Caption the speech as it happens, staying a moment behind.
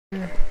Oh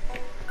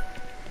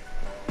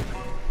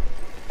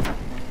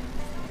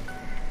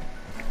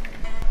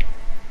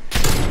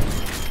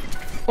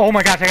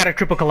my gosh, I got a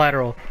triple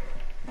collateral.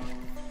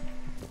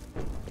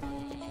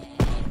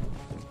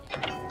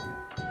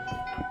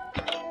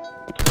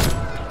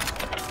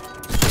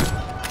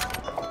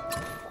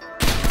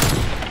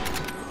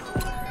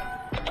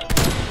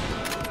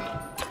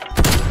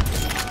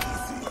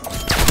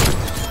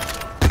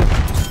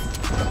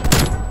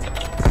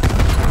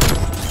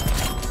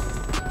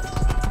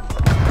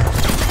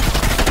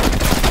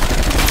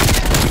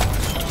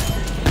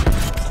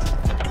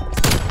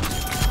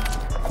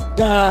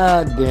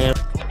 God damn.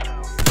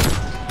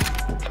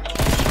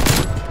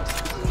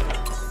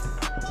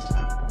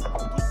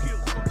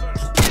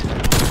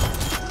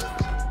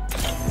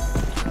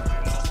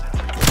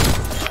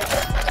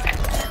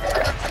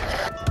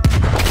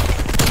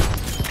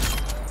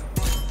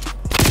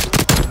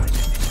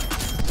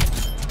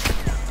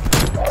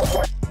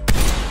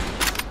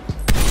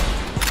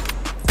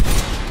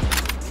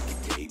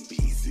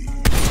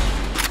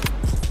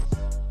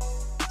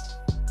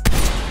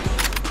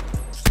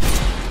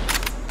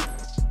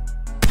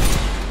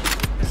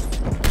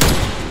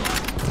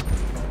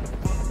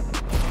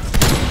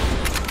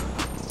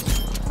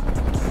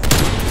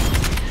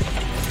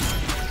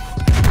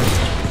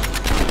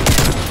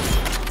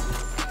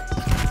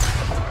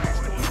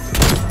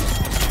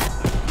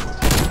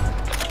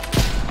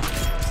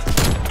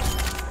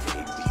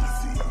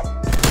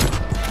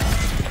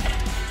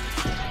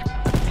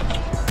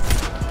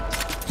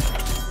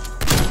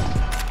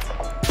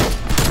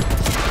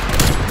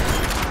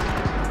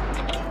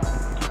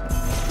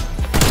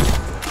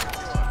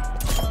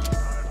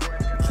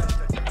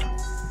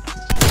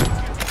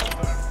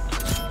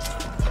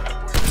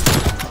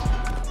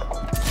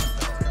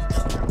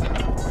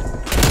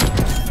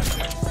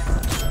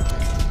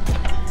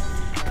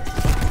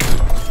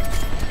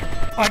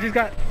 I just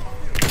got...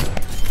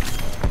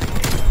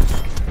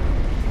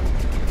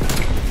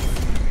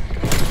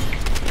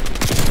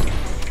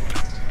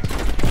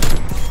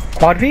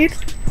 Quad feed?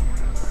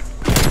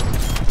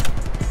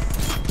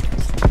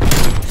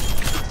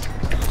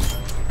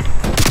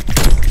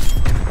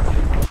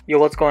 Yo,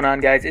 what's going on,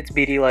 guys? It's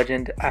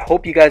BDLegend. I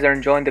hope you guys are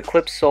enjoying the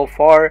clips so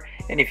far,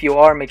 and if you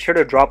are, make sure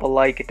to drop a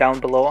like down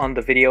below on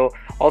the video.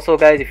 Also,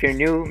 guys, if you're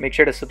new, make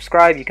sure to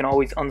subscribe. You can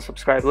always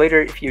unsubscribe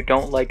later if you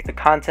don't like the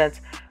content.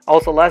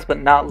 Also, last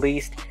but not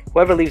least,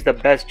 whoever leaves the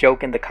best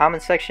joke in the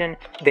comment section,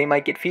 they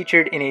might get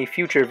featured in a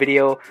future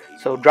video.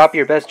 So drop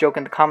your best joke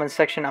in the comment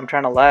section. I'm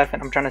trying to laugh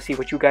and I'm trying to see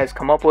what you guys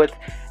come up with.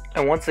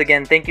 And once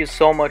again, thank you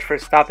so much for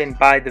stopping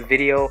by the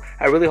video.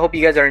 I really hope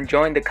you guys are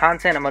enjoying the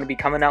content. I'm going to be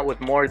coming out with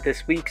more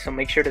this week, so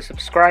make sure to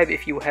subscribe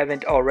if you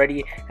haven't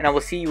already, and I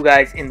will see you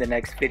guys in the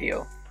next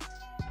video.